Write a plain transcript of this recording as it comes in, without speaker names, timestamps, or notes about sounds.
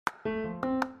Hi,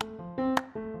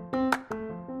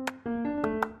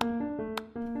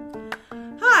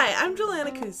 I'm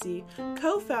Jelana Kusi,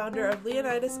 co-founder of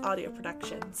Leonidas Audio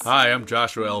Productions. Hi, I'm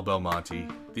Joshua L. Belmonte,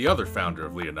 the other founder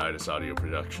of Leonidas Audio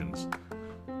Productions.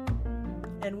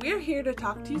 And we're here to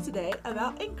talk to you today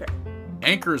about Anchor.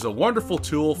 Anchor is a wonderful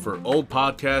tool for old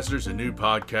podcasters and new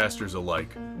podcasters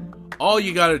alike. All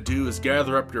you gotta do is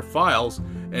gather up your files,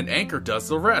 and Anchor does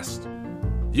the rest.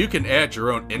 You can add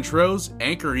your own intros,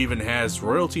 Anchor even has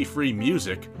royalty-free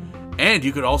music, and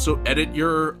you could also edit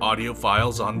your audio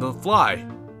files on the fly.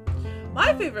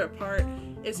 My favorite part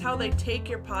is how they take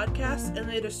your podcast and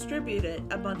they distribute it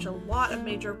a lot of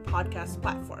major podcast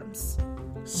platforms.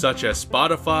 Such as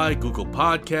Spotify, Google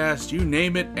Podcasts, you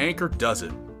name it, Anchor does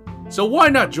it. So why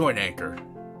not join Anchor?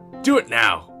 Do it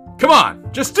now. Come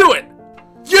on, just do it.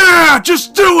 Yeah,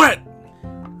 just do it.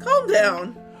 Calm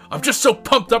down. I'm just so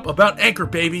pumped up about Anchor,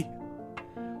 baby.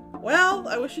 Well,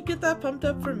 I wish you'd get that pumped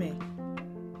up for me.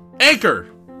 Anchor!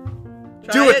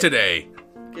 Do it today.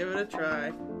 Give it a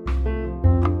try.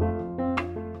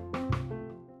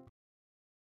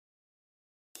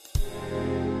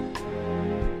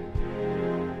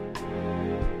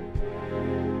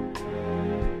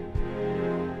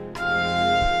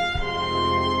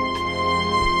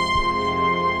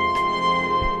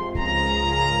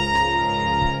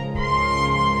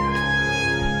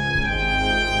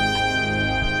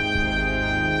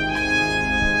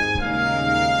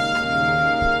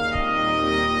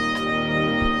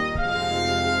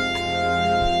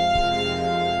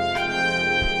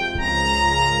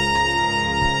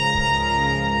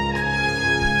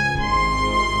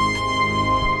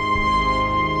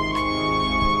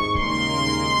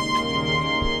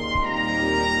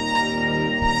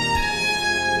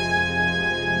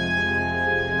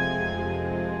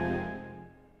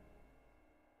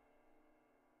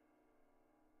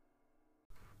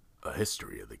 A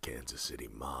History of the Kansas City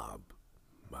Mob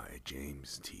by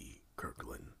James T.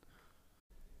 Kirkland.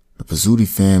 The Pizzuti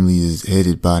family is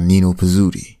headed by Nino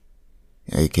Pizzuti,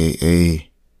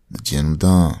 aka the Gentle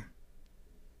Don.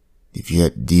 If you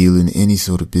had to deal in any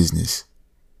sort of business,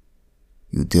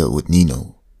 you dealt with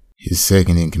Nino. His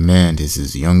second in command is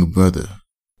his younger brother,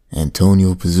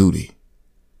 Antonio Pizzuti,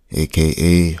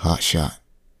 aka Hot Shot.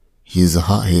 He is a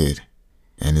hothead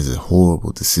and is a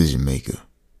horrible decision maker.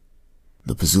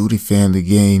 The Pizzuti family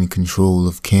gained control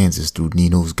of Kansas through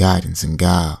Nino's guidance and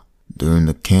guile during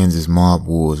the Kansas mob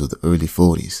wars of the early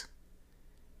 40s.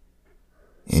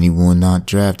 Anyone not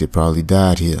drafted probably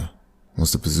died here.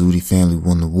 Once the Pizzuti family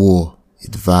won the war, it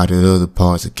divided other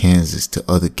parts of Kansas to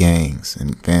other gangs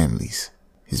and families.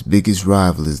 His biggest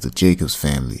rival is the Jacobs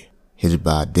family, headed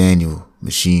by Daniel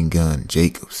Machine Gun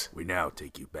Jacobs. We now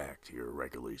take you back to your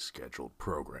regularly scheduled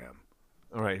program.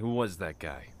 Alright, who was that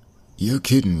guy? You're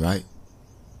kidding, right?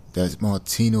 That's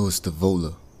Martino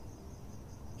Stavola.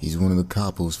 He's one of the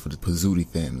capos for the Pizzuti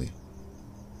family.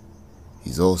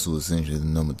 He's also essentially the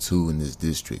number 2 in this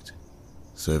district,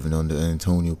 serving under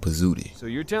Antonio Pizzuti. So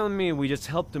you're telling me we just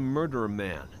helped him murder a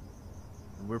man?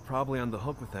 And we're probably on the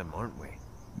hook with them, aren't we?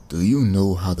 Do you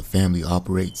know how the family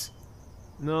operates?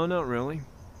 No, not really.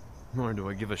 Nor do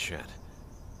I give a shit.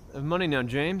 I have money now,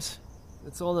 James.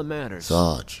 That's all that matters.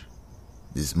 Sarge,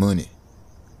 this money,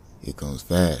 it comes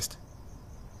fast.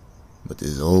 But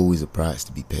there's always a price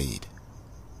to be paid.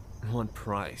 What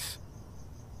price?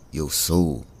 Your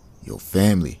soul, your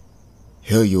family,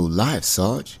 hell, your life,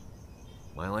 Sarge.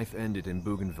 My life ended in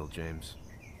Bougainville, James.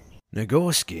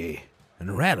 Nagorski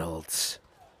and Reynolds.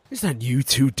 Is that you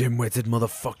two dim-witted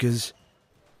motherfuckers?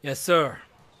 Yes, sir.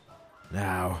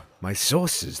 Now, my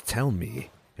sources tell me,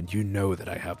 and you know that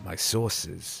I have my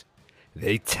sources,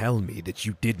 they tell me that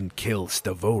you didn't kill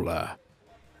Stavola.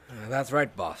 That's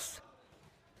right, boss.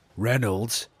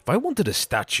 Reynolds, if I wanted a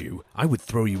statue, I would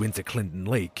throw you into Clinton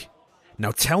Lake.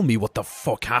 Now tell me what the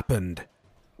fuck happened.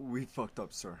 We fucked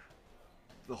up, sir.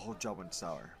 The whole job went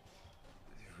sour.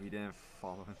 We didn't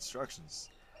follow instructions.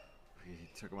 We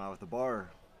took him out at the bar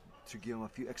to give him a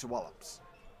few extra wallops.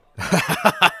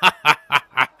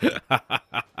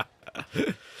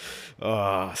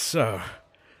 So,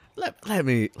 let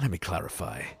me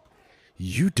clarify.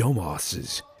 You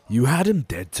dumbasses, you had him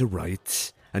dead to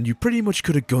rights, and you pretty much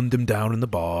could have gunned him down in the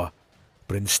bar,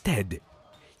 but instead,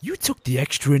 you took the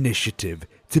extra initiative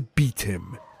to beat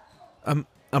him. Am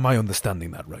I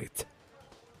understanding that right?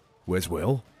 Where's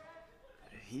Will?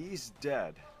 He's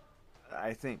dead,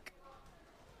 I think.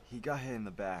 He got hit in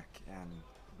the back, and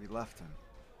we left him.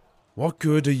 What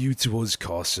good are you to us,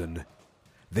 Carson?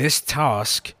 This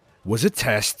task was a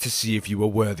test to see if you were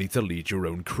worthy to lead your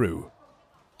own crew.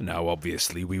 Now,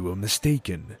 obviously, we were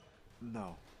mistaken.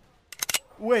 No.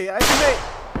 Wait, I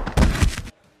can make...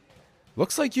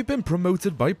 Looks like you've been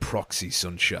promoted by proxy,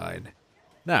 Sunshine.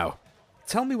 Now,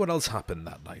 tell me what else happened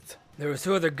that night. There were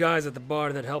 2 other guys at the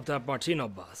bar that helped out Martino,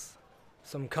 boss.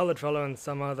 Some colored fellow and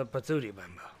some other Pazzuti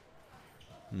member.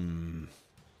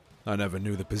 I never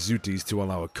knew the Pizzutis to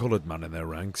allow a colored man in their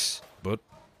ranks, but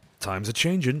times are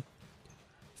changing.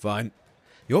 Fine.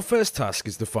 Your first task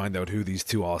is to find out who these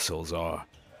 2 arseholes are.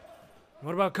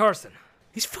 What about Carson?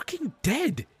 He's fucking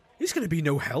dead. He's gonna be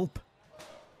no help.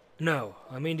 No,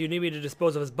 I mean, do you need me to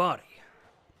dispose of his body?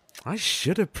 I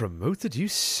should have promoted you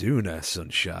sooner,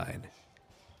 Sunshine.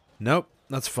 Nope,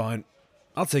 that's fine.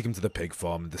 I'll take him to the pig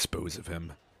farm and dispose of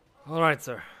him. Alright,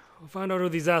 sir. We'll find out who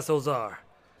these assholes are.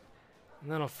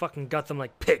 And then I'll fucking gut them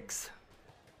like pigs.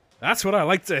 That's what I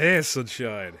like to hear,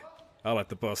 Sunshine. I'll let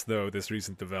the boss know this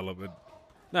recent development.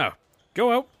 Now,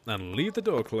 go out and leave the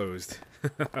door closed.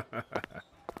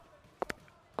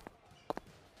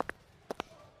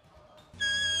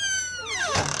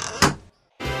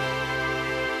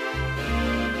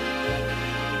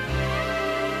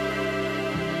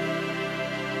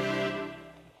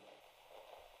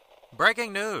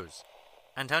 Breaking news!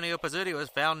 Antonio Pizzuti was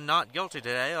found not guilty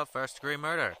today of first-degree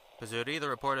murder. Pizzuti, the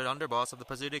reported underboss of the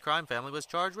Pizzuti crime family, was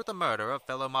charged with the murder of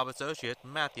fellow mob associate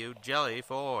Matthew Jelly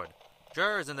Ford.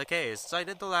 Jurors in the case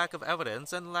cited the lack of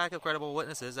evidence and lack of credible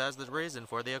witnesses as the reason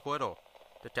for the acquittal.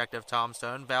 Detective Tom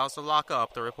Stone vows to lock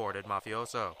up the reported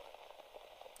mafioso.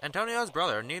 Antonio's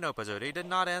brother, Nino Pizzuti, did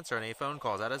not answer any phone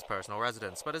calls at his personal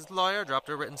residence, but his lawyer dropped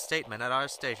a written statement at our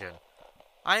station.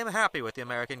 I am happy with the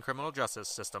American criminal justice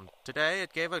system. Today,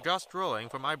 it gave a just ruling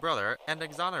for my brother and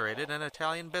exonerated an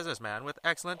Italian businessman with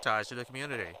excellent ties to the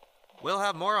community. We'll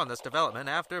have more on this development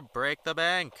after Break the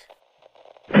Bank.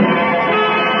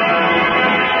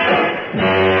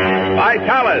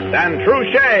 Vitalis and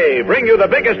Truchet bring you the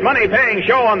biggest money-paying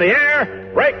show on the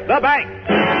air, Break the Bank.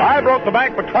 I broke the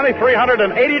bank for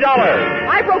 $2,380.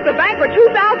 I broke the bank for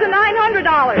 $2,900.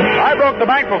 I broke the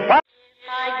bank for $5,000.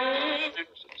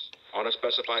 On a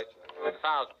specified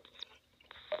 1,000.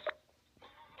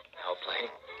 Now play.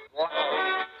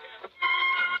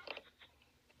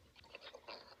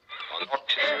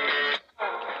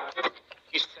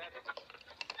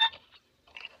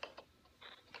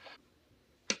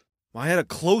 I had a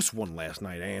close one last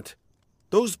night, Aunt.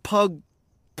 Those plug,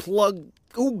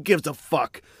 who gives a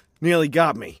fuck, nearly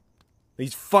got me.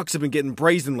 These fucks have been getting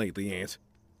brazen lately, Aunt.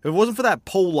 If it wasn't for that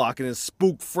Pollock and his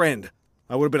spook friend,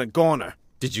 I would have been a goner.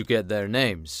 Did you get their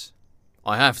names?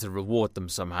 I have to reward them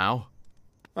somehow.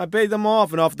 I paid them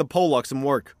off and offered the Pollock some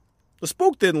work. The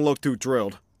spook didn't look too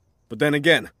thrilled. But then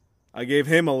again, I gave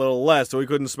him a little less so he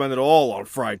couldn't spend it all on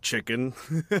fried chicken.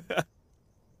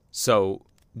 So,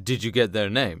 did you get their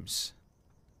names?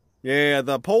 Yeah,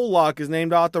 the Pollock is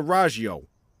named after Raggio.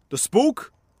 The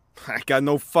spook? I got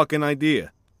no fucking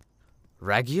idea.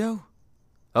 Raggio?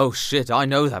 Oh shit, I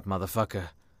know that motherfucker.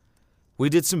 We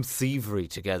did some thievery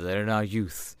together in our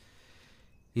youth.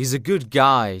 He's a good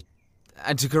guy,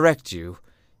 and to correct you,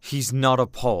 he's not a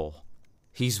Pole.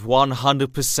 He's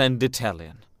 100%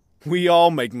 Italian. We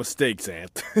all make mistakes,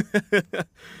 Aunt.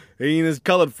 He and his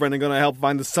colored friend are gonna help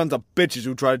find the sons of bitches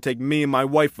who try to take me and my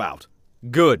wife out.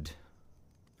 Good.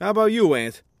 How about you,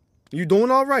 Aunt? You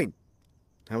doing all right?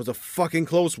 That was a fucking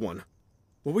close one.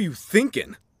 What were you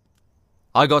thinking?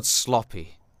 I got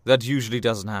sloppy. That usually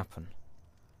doesn't happen.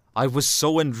 I was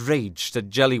so enraged that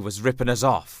Jelly was ripping us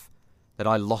off that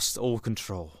I lost all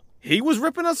control. He was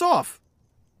ripping us off?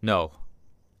 No.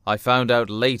 I found out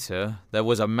later there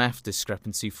was a math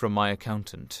discrepancy from my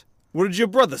accountant. What did your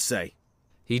brother say?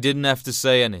 He didn't have to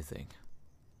say anything.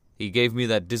 He gave me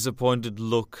that disappointed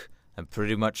look and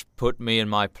pretty much put me in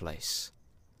my place.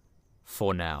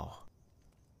 For now.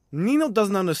 Nino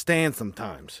doesn't understand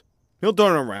sometimes. He'll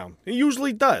turn around. He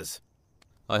usually does.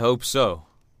 I hope so.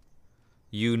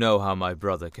 You know how my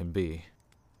brother can be.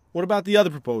 What about the other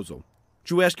proposal?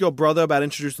 Did you ask your brother about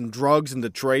introducing drugs into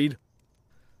trade?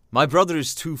 My brother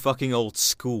is too fucking old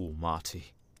school,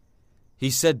 Marty. He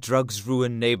said drugs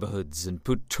ruin neighborhoods and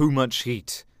put too much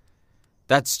heat.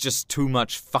 That's just too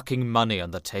much fucking money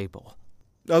on the table.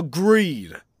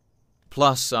 Agreed.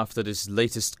 Plus, after this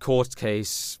latest court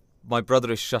case, my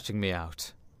brother is shutting me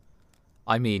out.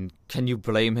 I mean, can you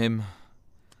blame him?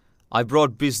 I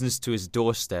brought business to his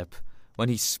doorstep when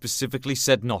he specifically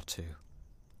said not to.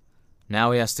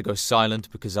 Now he has to go silent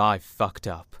because I fucked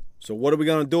up. So what are we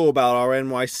gonna do about our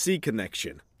NYC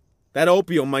connection? That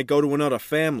opium might go to another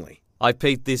family. I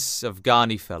paid this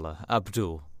Afghani fella,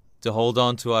 Abdul, to hold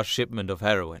on to our shipment of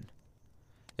heroin.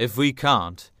 If we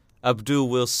can't, Abdul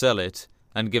will sell it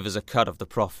and give us a cut of the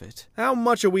profit. How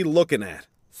much are we looking at?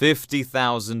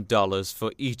 $50,000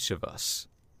 for each of us.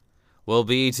 We'll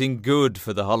be eating good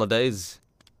for the holidays.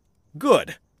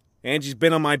 Good. Angie's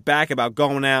been on my back about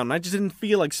going out, and I just didn't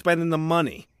feel like spending the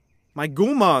money. My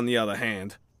Guma, on the other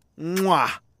hand.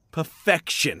 Mwah!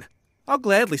 Perfection. I'll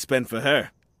gladly spend for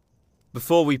her.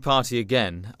 Before we party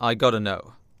again, I gotta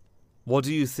know. What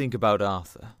do you think about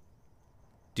Arthur?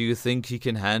 Do you think he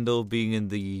can handle being in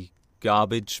the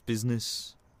garbage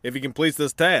business? If he completes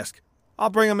this task, I'll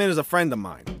bring him in as a friend of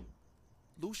mine.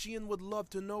 Lucian would love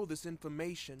to know this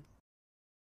information.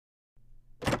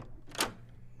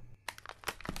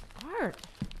 Art,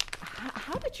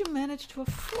 how did you manage to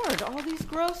afford all these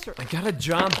groceries? I got a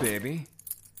job, baby.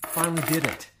 Finally did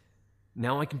it.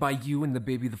 Now I can buy you and the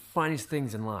baby the finest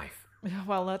things in life.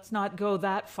 Well, let's not go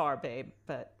that far, babe,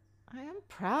 but I am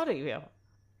proud of you.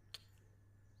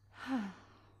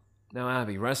 Now,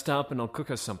 Abby, rest up and I'll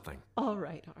cook us something. All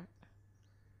right, Art.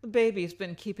 The baby's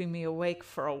been keeping me awake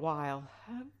for a while.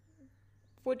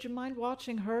 Would you mind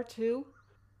watching her, too?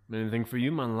 Anything for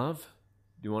you, my love?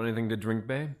 Do you want anything to drink,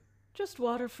 babe? Just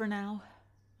water for now.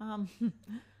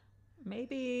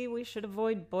 Maybe we should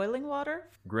avoid boiling water?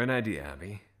 Great idea,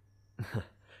 Abby.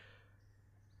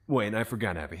 Wait, I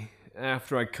forgot, Abby.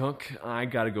 After I cook, I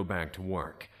gotta go back to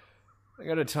work. I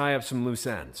gotta tie up some loose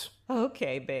ends.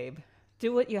 Okay, babe.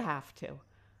 Do what you have to.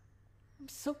 I'm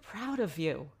so proud of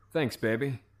you. Thanks,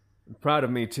 baby. I'm proud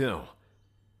of me, too.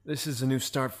 This is a new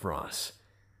start for us.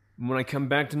 When I come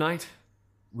back tonight,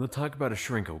 we'll talk about a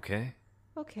shrink, okay?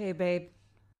 Okay, babe.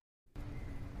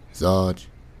 Sarge,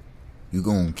 you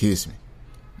gonna kiss me.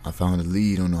 I found a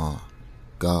lead on our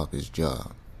garbage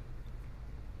job.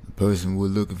 The person we're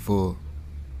looking for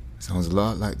sounds a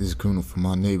lot like this criminal from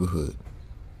our neighborhood,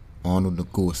 Arnold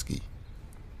Nagorski.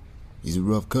 He's a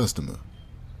rough customer,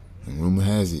 and rumor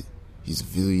has it he's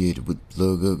affiliated with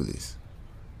Plug Uglies.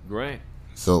 Great.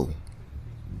 So,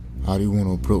 how do you want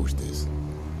to approach this?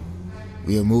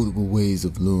 We have multiple ways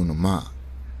of luring him out.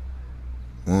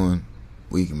 One,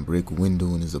 we can break a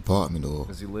window in his apartment, or...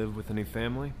 Does he live with any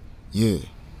family? Yeah,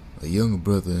 a younger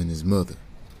brother and his mother.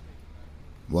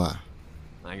 Why?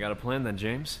 I got a plan then,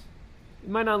 James.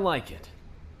 You might not like it,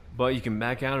 but you can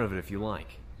back out of it if you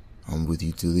like. I'm with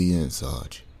you till the end,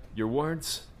 Sarge. Your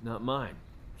words, not mine.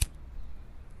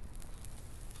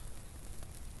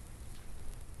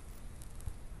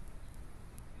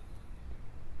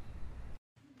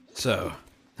 So,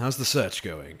 how's the search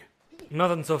going?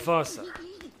 Nothing so far, sir.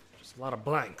 Just a lot of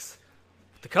blanks.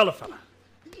 The color fella.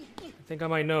 I think I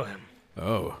might know him.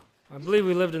 Oh. I believe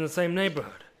we lived in the same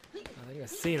neighborhood. I think I've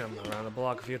seen him around the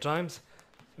block a few times.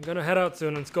 I'm gonna head out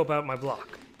soon and scope out my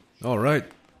block. All right.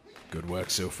 Good work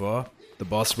so far. The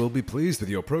boss will be pleased with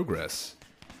your progress.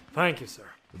 Thank you, sir.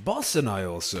 The boss and I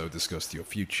also discussed your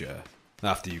future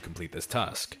after you complete this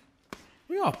task.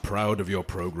 We are proud of your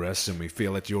progress and we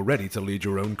feel that you're ready to lead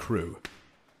your own crew.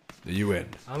 Are you in?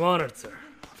 I'm honored, sir.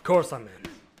 Of course I'm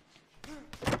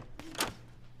in.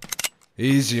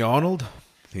 Easy, Arnold.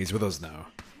 He's with us now.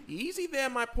 Easy there,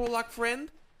 my Polak friend.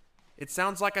 It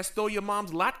sounds like I stole your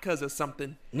mom's latkes or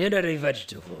something. Nidari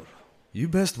vegetable. You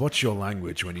best watch your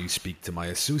language when you speak to my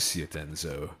associate,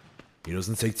 Enzo. He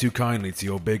doesn't take too kindly to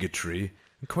your bigotry,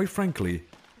 and quite frankly,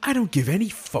 I don't give any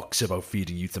fucks about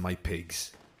feeding you to my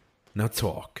pigs. Now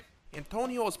talk.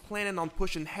 Antonio is planning on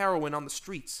pushing heroin on the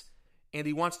streets, and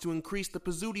he wants to increase the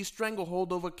Pizzuti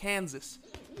stranglehold over Kansas.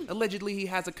 Allegedly, he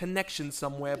has a connection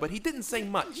somewhere, but he didn't say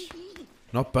much.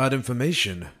 Not bad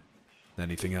information.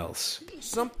 Anything else?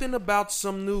 Something about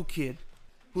some new kid,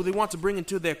 who they want to bring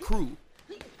into their crew.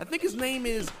 I think his name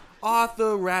is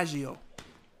Arthur Raggio.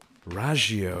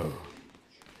 Raggio?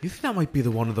 You think that might be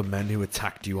the one of the men who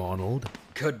attacked you, Arnold?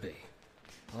 Could be.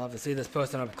 I'll have to see this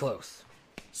person up close.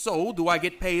 So, do I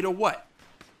get paid or what?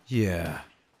 Yeah,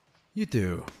 you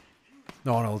do.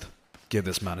 Arnold, give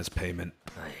this man his payment.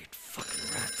 I hate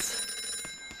fucking rats.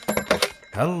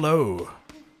 Hello.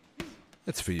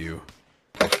 It's for you.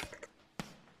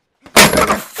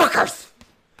 Motherfuckers!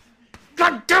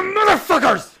 Goddamn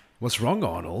motherfuckers! What's wrong,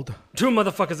 Arnold? Two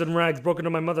motherfuckers in rags broke into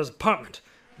my mother's apartment.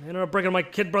 They ended up breaking my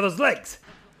kid brother's legs.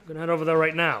 I'm gonna head over there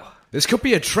right now. This could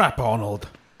be a trap, Arnold.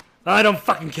 I don't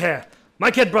fucking care. My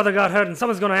kid brother got hurt and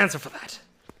someone's gonna answer for that.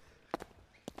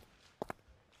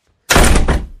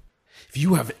 If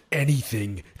you have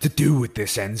anything to do with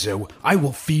this, Enzo, I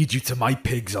will feed you to my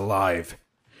pigs alive.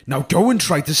 Now go and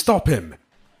try to stop him.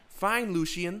 Fine,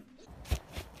 Lucian.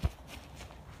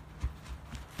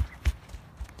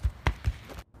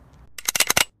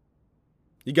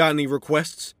 You got any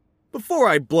requests? Before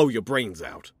I blow your brains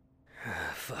out.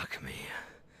 Fuck me.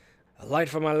 A light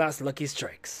for my last lucky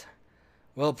strikes.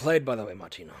 Well played, by the way,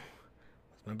 Martino.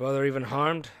 Was my brother even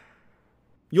harmed?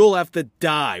 You'll have to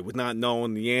die with not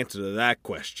knowing the answer to that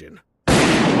question.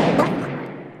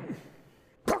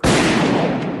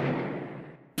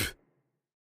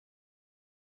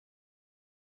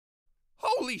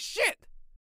 Holy shit!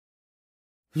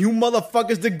 You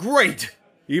motherfuckers did great!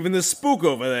 Even the spook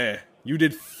over there, you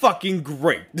did fucking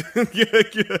great.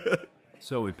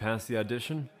 So we passed the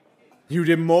audition? You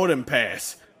did more than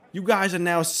pass. You guys are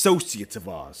now associates of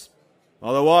ours.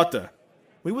 Although, Arthur,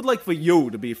 we would like for you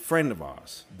to be a friend of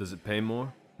ours. Does it pay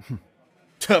more?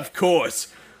 Of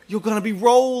course. You're gonna be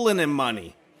rolling in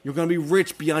money. You're gonna be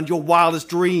rich beyond your wildest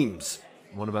dreams.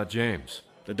 What about James?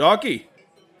 The darky?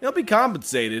 He'll be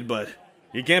compensated, but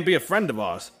he can't be a friend of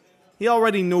ours. He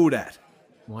already knew that.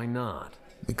 Why not?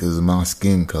 Because of my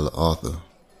skin color, Arthur.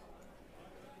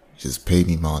 Just pay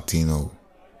me, Martino,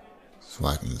 so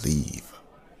I can leave.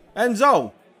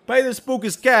 Enzo, pay the spook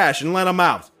his cash and let him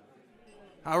out.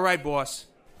 All right, boss.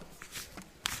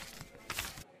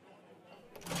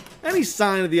 Any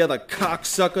sign of the other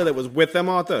cocksucker that was with them,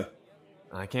 Arthur?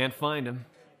 I can't find him.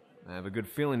 I have a good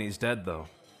feeling he's dead, though.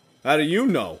 How do you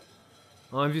know?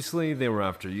 Obviously, they were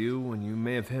after you, and you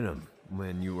may have hit him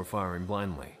when you were firing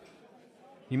blindly.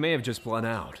 He may have just bled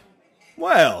out.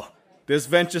 Well, this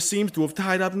venture seems to have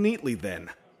tied up neatly then.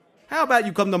 How about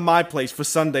you come to my place for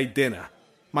Sunday dinner?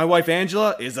 My wife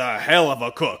Angela is a hell of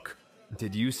a cook.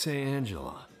 Did you say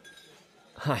Angela?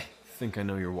 I think I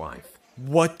know your wife.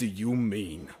 What do you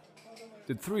mean?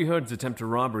 Did Three Hoods attempt to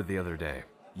rob her the other day?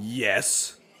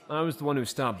 Yes. I was the one who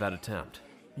stopped that attempt.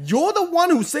 You're the one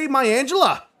who saved my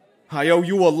Angela? I owe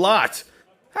you a lot.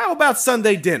 How about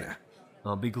Sunday dinner?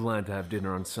 I'll be glad to have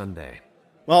dinner on Sunday.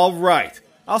 All right.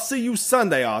 I'll see you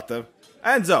Sunday, Arthur.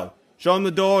 Enzo, show him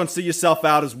the door and see yourself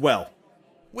out as well.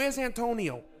 Where's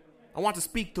Antonio? I want to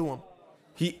speak to him.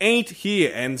 He ain't here,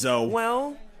 Enzo.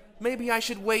 Well, maybe I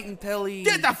should wait until he...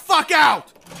 Get the fuck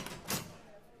out!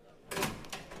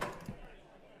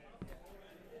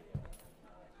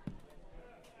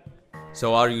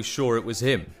 So are you sure it was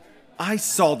him? I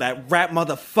saw that rat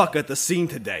motherfucker at the scene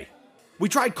today. We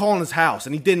tried calling his house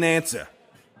and he didn't answer.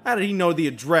 How did he know the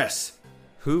address?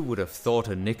 Who would have thought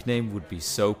a nickname would be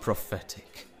so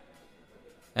prophetic?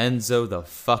 Enzo the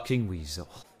fucking Weasel.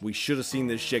 We should have seen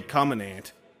this shit coming,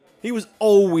 Ant. He was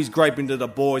always griping to the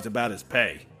boys about his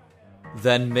pay.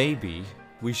 Then maybe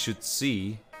we should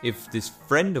see if this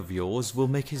friend of yours will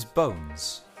make his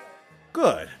bones.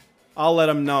 Good. I'll let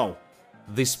him know.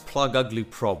 This plug ugly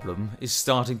problem is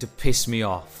starting to piss me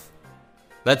off.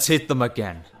 Let's hit them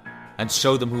again and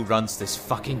show them who runs this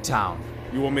fucking town.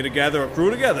 You want me to gather a crew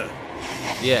together?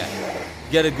 Yeah,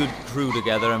 get a good crew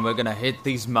together and we're gonna hit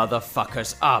these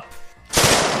motherfuckers up.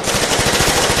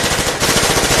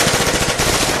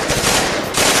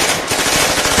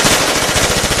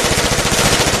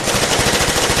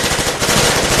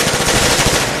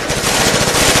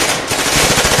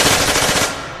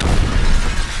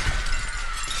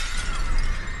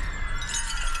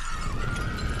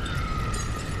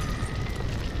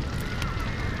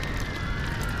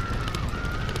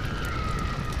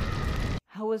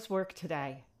 How was work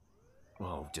today?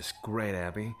 Oh, just great,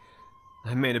 Abby.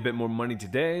 I made a bit more money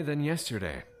today than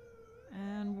yesterday.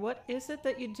 And what is it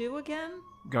that you do again?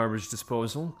 Garbage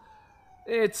disposal.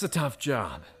 It's a tough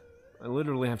job. I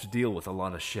literally have to deal with a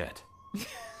lot of shit.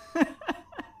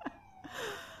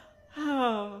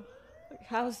 Oh,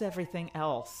 how's everything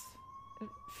else? It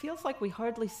feels like we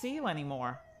hardly see you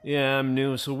anymore. Yeah, I'm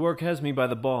new, so work has me by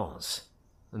the balls.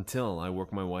 Until I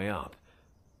work my way up.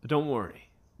 But don't worry,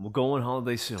 we'll go on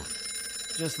holiday soon.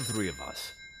 Just the three of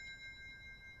us.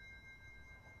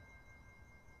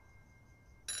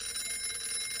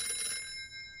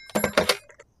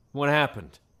 What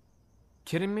happened?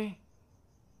 Kidding me?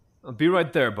 I'll be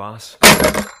right there, boss.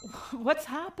 What's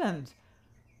happened?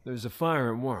 There's a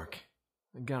fire at work.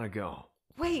 I gotta go.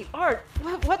 Wait, Art,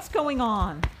 what's going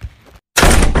on?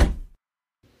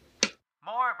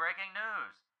 More breaking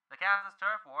news. The Kansas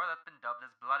turf war that's been dubbed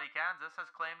as Bloody Kansas has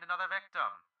claimed another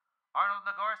victim. Arnold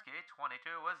Nagorski,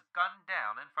 22, was gunned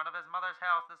down in front of his mother's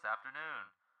house this afternoon.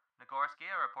 Nagorski,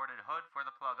 a reported hood for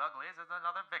the Plug Uglies, is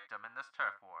another victim in this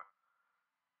turf war.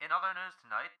 In other news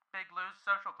tonight, Big Lou's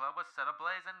Social Club was set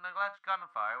ablaze and an alleged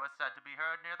gunfire was said to be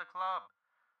heard near the club.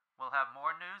 We'll have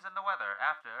more news and the weather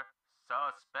after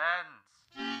Suspense.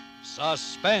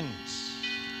 Suspense.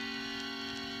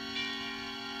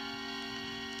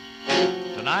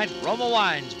 Tonight, Roma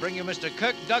Wines bring you Mr.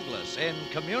 Kirk Douglas in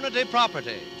Community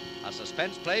Property, a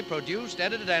suspense play produced,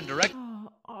 edited, and directed.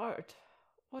 Oh, Art,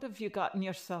 what have you gotten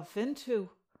yourself into?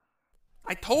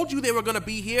 I told you they were gonna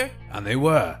be here. And they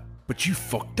were. But you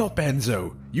fucked up,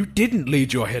 Enzo. You didn't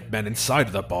lead your hitmen inside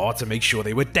of the bar to make sure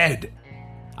they were dead.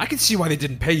 I can see why they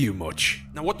didn't pay you much.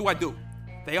 Now what do I do?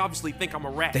 They obviously think I'm a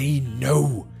rat. They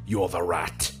know you're the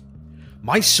rat.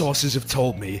 My sources have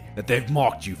told me that they've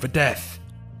marked you for death.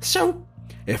 So,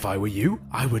 If I were you,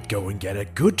 I would go and get a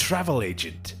good travel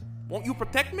agent. Won't you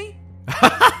protect me?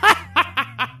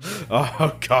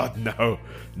 Oh, God, no.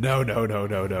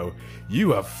 No.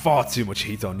 You have far too much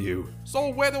heat on you. So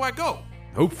where do I go?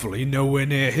 Hopefully nowhere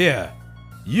near here.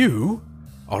 You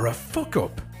are a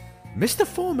fuck-up. Mr.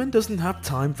 Foreman doesn't have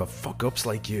time for fuck-ups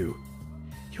like you.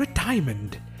 You're a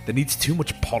diamond that needs too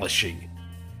much polishing.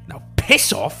 Now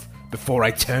piss off before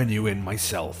I turn you in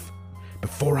myself.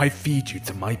 Before I feed you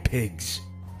to my pigs.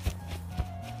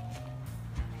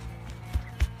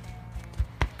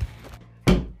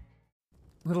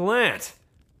 Little Ant,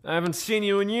 I haven't seen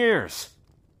you in years.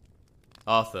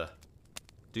 Arthur,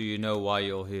 do you know why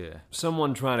you're here?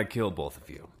 Someone trying to kill both of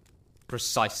you.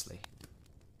 Precisely.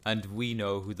 And we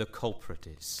know who the culprit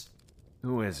is.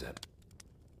 Who is it?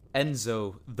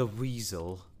 Enzo the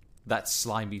Weasel, that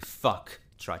slimy fuck,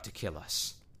 tried to kill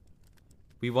us.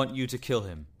 We want you to kill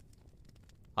him.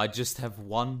 I just have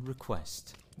one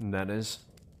request. And that is?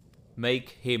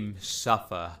 Make him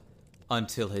suffer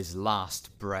until his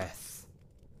last breath.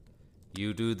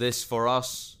 You do this for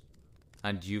us,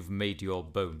 and you've made your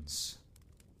bones.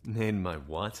 Made my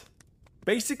what?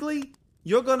 Basically,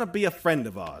 you're gonna be a friend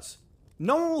of ours.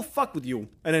 No one will fuck with you,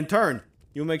 and in turn,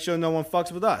 you'll make sure no one fucks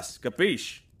with us.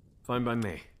 Capiche? Fine by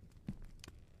me.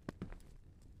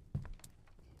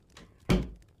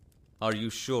 Are you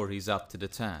sure he's up to the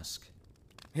task?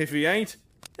 If he ain't,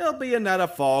 he'll be another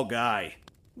fall guy.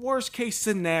 Worst case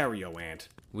scenario, Ant.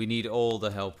 We need all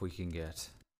the help we can get.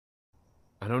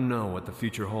 I don't know what the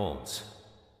future holds,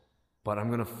 but I'm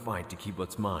gonna fight to keep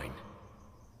what's mine.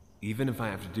 Even if I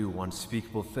have to do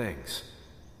unspeakable things.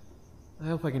 I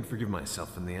hope I can forgive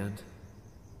myself in the end.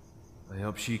 I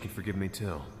hope she can forgive me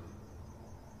too.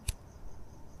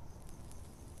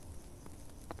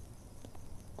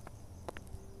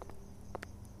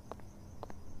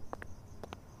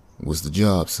 What's the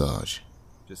job, Sarge?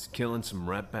 Just killing some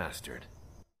rat bastard.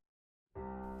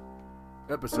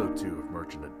 Episode 2 of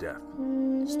Merchant of Death.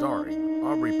 Starring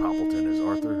Aubrey Poppleton as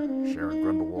Arthur, Sharon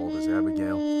Grundlewald as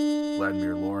Abigail,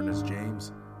 Vladimir Lauren as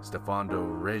James, Stefando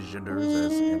Regenders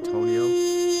as Antonio,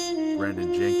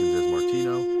 Brandon Jenkins as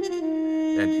Martino,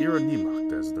 and Ira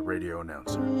Niemacht as the radio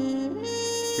announcer.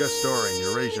 Guest starring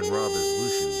Eurasian Rob as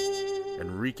Lucian,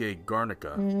 Enrique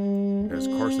Garnica as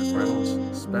Carson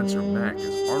Reynolds, Spencer Mack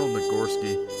as Arnold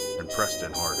Nagorski, and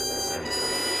Preston Harden as Enzo.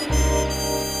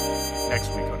 Next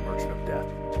week on Merchant of Death,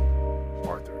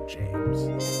 Arthur and James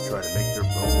try to make their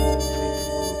bones